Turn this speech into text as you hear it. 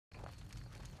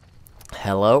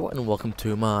Hello and welcome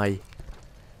to my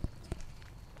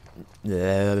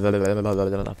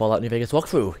Fallout New Vegas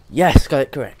walkthrough. Yes, got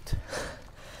it correct.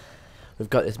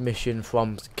 We've got this mission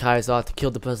from Kaiser to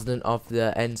kill the president of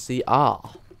the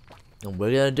NCR, and we're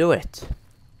gonna do it.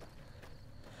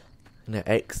 Gonna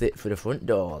exit through the front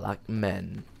door like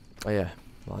men. Oh yeah.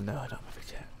 Well, no, I don't have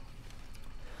it yet.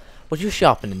 What are you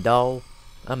sharpening, doll?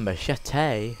 A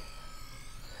machete.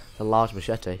 It's a large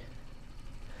machete.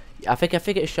 I think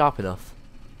it's sharp enough.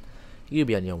 You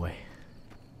be on your way.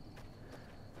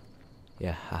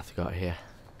 Yeah, I have to go out here.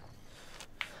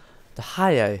 The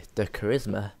higher the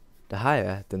charisma, the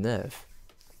higher the nerve.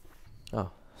 Oh,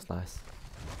 that's nice.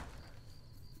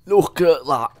 Look at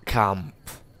that camp.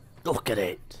 Look at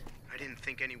it. I didn't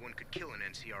think anyone could kill an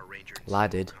NCR ranger in Well, I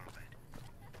did. combat.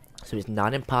 So it's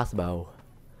not impossible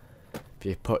if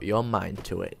you put your mind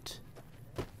to it.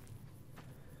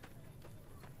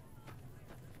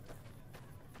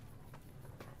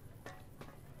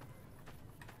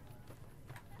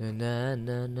 Na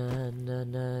na na na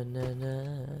na na na.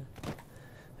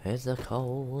 It's a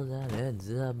cold and it's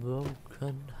a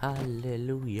broken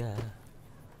hallelujah.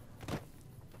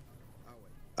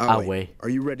 Away. Are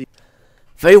you ready?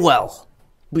 Very well.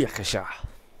 Booyakasha.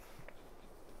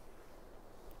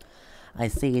 I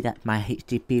see that my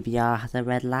HD PVR has a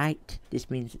red light. This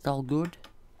means it's all good.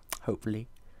 Hopefully.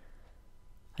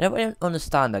 I don't really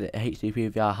understand that HD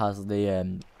PVR has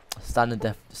the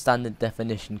standard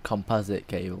definition composite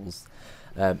cables,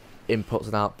 inputs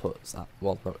and outputs.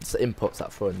 Well, no, it's inputs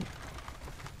at front.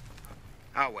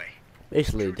 Away.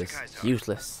 Basically, just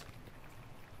useless.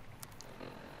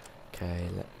 Okay,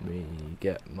 let me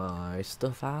get my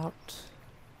stuff out.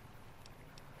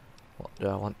 What do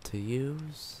I want to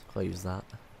use? I'll use that.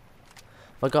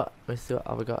 Let's see,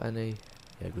 have I got any?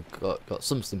 Yeah, we've got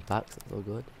some packs. That's all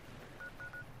good.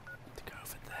 To go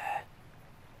over there.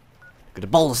 Gonna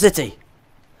bowl the city.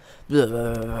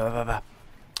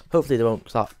 Hopefully they won't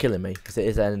start killing me because it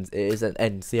is an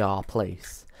NCR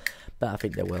place, but I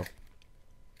think they will.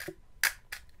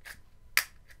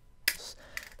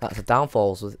 That's the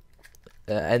downfalls with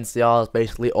NCR is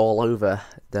basically all over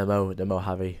the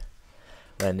Mojave.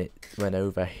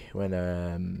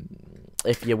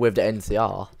 If you're with the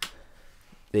NCR,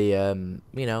 the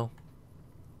you know,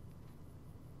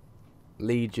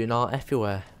 Legion are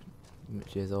everywhere,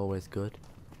 which is always good.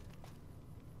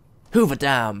 Hoover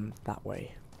Dam that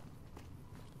way.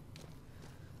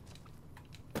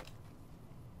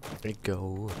 It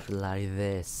goes like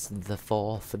this: the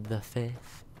fourth and the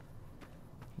fifth,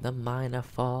 the minor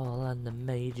fall and the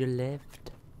major lift.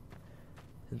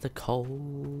 The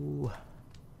cold.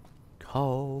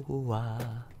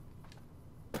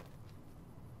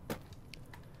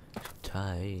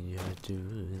 Tied you to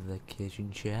the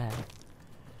kitchen chair.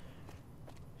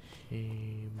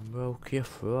 She broke your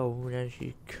throat and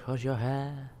she cut your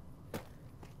hair.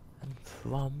 And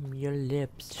from your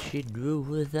lips she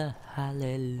drew the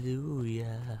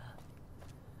hallelujah.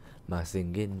 My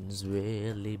singing's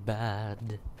really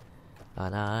bad,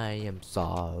 and I am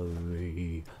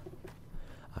sorry.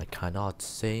 I cannot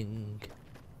sing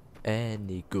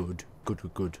any good.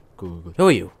 Who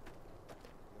are you?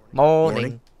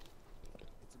 Morning.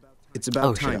 It's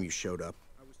about time you showed up.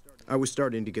 I was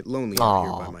starting to get lonely out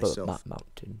here by myself.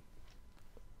 Mountain.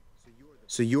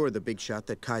 So you're the big shot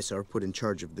that Kaiser put in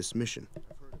charge of this mission.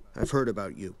 I've heard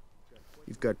about you.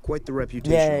 You've got quite the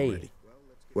reputation already.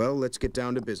 Well, let's get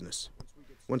down to business.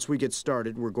 Once we get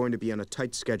started, we're going to be on a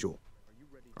tight schedule.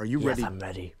 Are you ready? Yes, I'm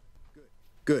ready.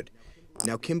 Good.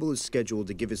 Now Kimball is scheduled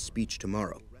to give his speech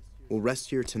tomorrow. We'll rest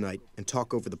here tonight and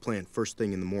talk over the plan first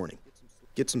thing in the morning.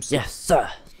 Get some sleep. Yes,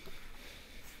 sir.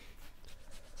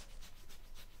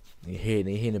 You hear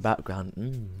in the background.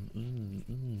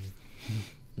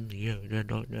 Yeah,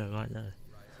 right there.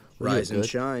 Rise and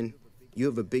shine. You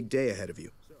have a big day ahead of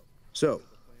you. So,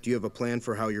 do you have a plan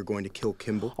for how you're going to kill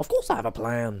Kimball? Of course I have a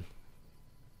plan.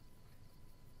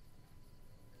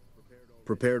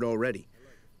 Prepared already.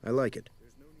 I like it.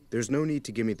 There's no need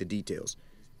to give me the details.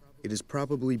 It is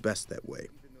probably best that way.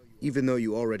 Even though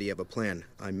you already have a plan,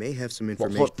 I may have some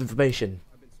information. What information?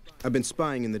 I've been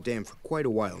spying in the dam for quite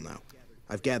a while now.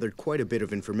 I've gathered quite a bit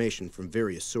of information from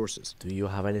various sources. Do you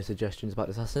have any suggestions about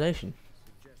the assassination?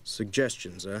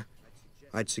 Suggestions, huh?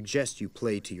 I'd suggest you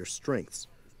play to your strengths.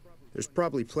 There's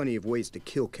probably plenty of ways to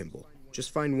kill Kimball.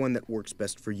 Just find one that works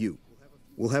best for you.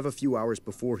 We'll have a few hours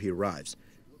before he arrives.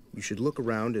 You should look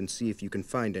around and see if you can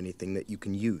find anything that you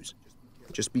can use.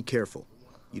 Just be careful.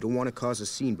 You don't want to cause a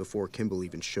scene before Kimball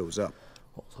even shows up.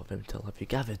 What sort of intel have you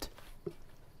gathered?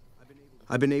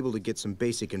 I've been able to get some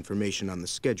basic information on the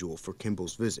schedule for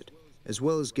Kimball's visit. as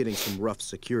well as getting some rough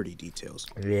security details.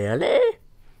 Really?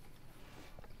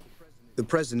 The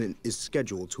president is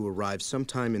scheduled to arrive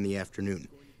sometime in the afternoon.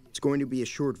 It's going to be a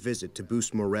short visit to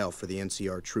boost morale for the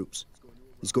NCR troops.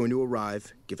 He's going to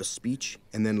arrive, give a speech,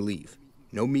 and then leave.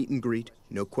 No meet and greet,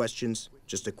 no questions,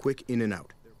 just a quick in and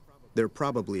out. They're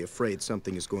probably afraid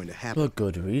something is going to happen. For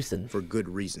good reason. For good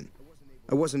reason.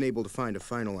 I wasn't able to find a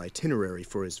final itinerary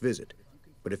for his visit,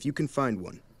 but if you can find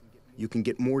one, you can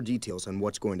get more details on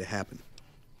what's going to happen.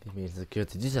 Give me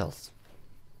security details.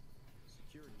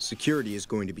 Security is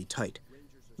going to be tight.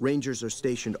 Rangers are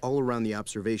stationed all around the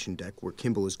observation deck where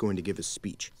Kimball is going to give his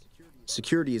speech.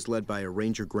 Security is led by a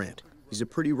Ranger Grant. He's a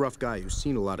pretty rough guy who's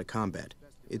seen a lot of combat.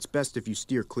 It's best if you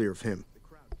steer clear of him.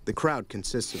 The crowd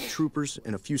consists of troopers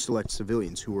and a few select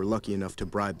civilians who were lucky enough to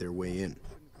bribe their way in.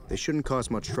 They shouldn't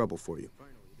cause much trouble for you.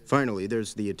 Finally,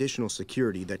 there's the additional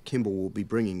security that Kimball will be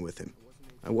bringing with him.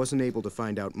 I wasn't able to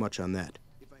find out much on that.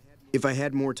 If I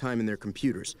had more time in their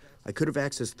computers, I could have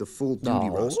accessed the full duty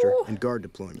roster and guard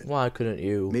deployment. Why couldn't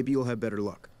you? Maybe you'll have better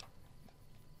luck.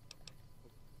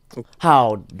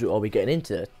 How are we getting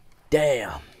into it?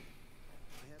 Damn.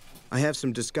 I have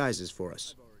some disguises for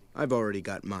us. I've already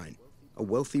got mine. A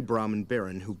wealthy Brahmin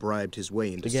baron who bribed his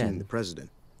way into seeing the president.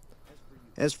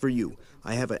 As for you,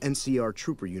 I have an NCR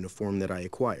trooper uniform that I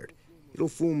acquired. It'll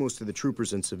fool most of the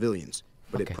troopers and civilians,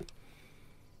 but I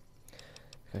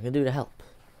can do to help.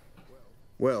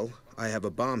 Well, I have a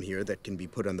bomb here that can be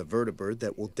put on the vertibird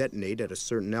that will detonate at a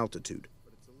certain altitude.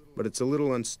 But it's a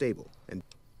little unstable, and...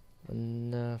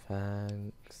 No,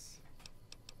 thanks.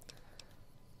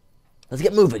 Let's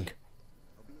get moving.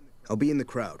 I'll be in the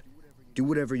crowd. Do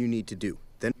whatever you need to do.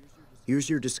 Then, here's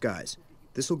your disguise.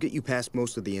 This'll get you past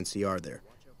most of the NCR there.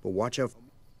 But watch out...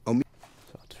 I'll meet...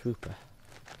 Trooper.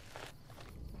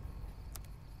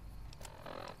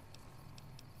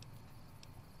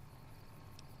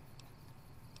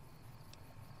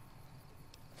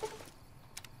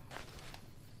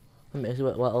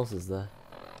 What else is there?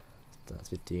 That's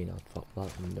 15. I'll pop that.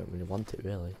 I don't really want it,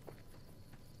 really.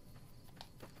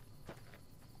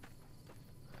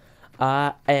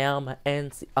 I am an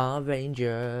NCR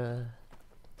Ranger.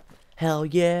 Hell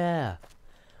yeah!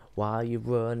 Why are you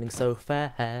running so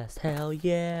fast? Hell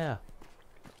yeah!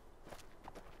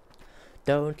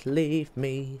 Don't leave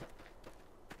me.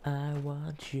 I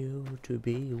want you to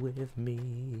be with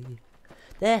me.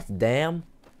 That's damn.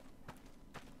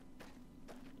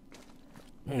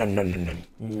 No, no, no, no,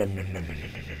 no, no, no, no, no, no.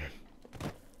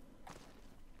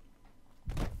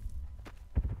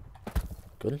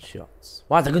 Gunshots.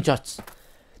 Why the gunshots?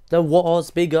 The war's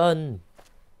begun.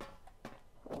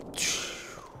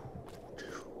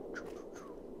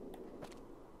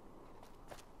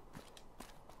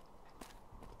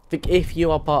 Think if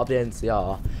you are part of the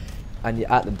NCR and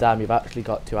you're at the dam, you've actually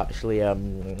got to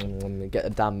get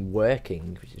the dam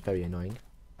working, which is very annoying.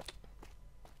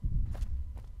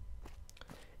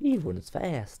 He runs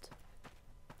fast.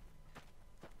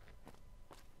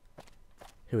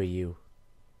 Who are you?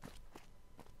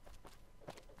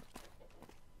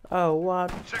 Oh,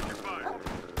 what? Check your fire.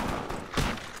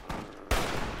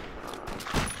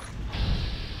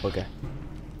 Okay.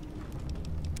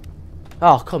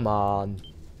 Oh, come on.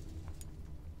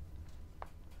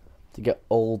 To get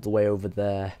all the way over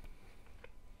there.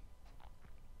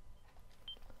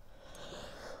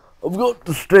 I've got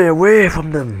to stay away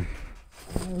from them.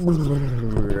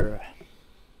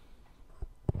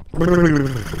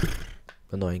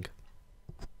 Annoying.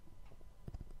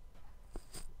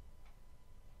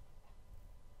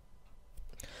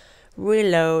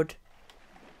 Reload.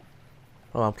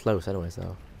 Oh, I'm close anyway,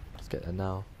 so let's get there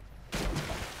now.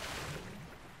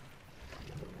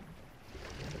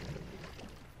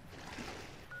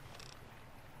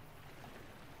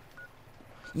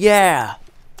 Yeah!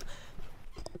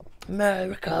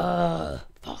 America!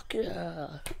 Fuck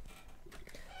yeah!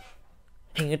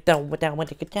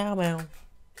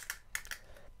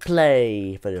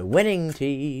 Play for the winning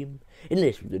team.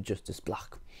 Enlist with the Justice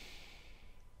Block.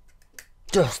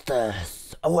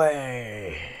 Justice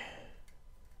away!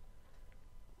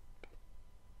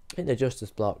 I think the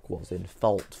Justice Block was in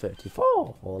Fault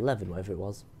 34 or 11, whatever it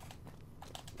was.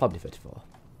 Probably 34.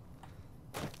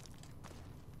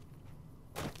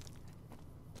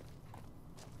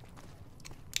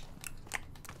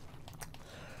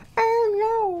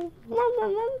 Oh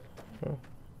no!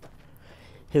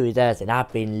 Who doesn't?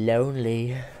 I've been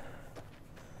lonely.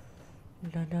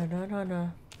 No, no, no, no,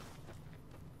 no.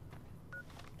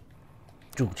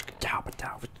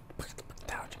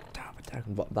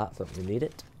 What that something you need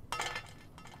it.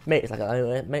 Makes like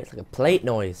a plate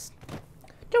noise.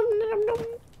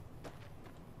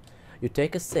 You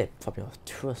take a sip from your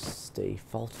trusty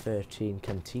Vault 13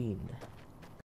 canteen.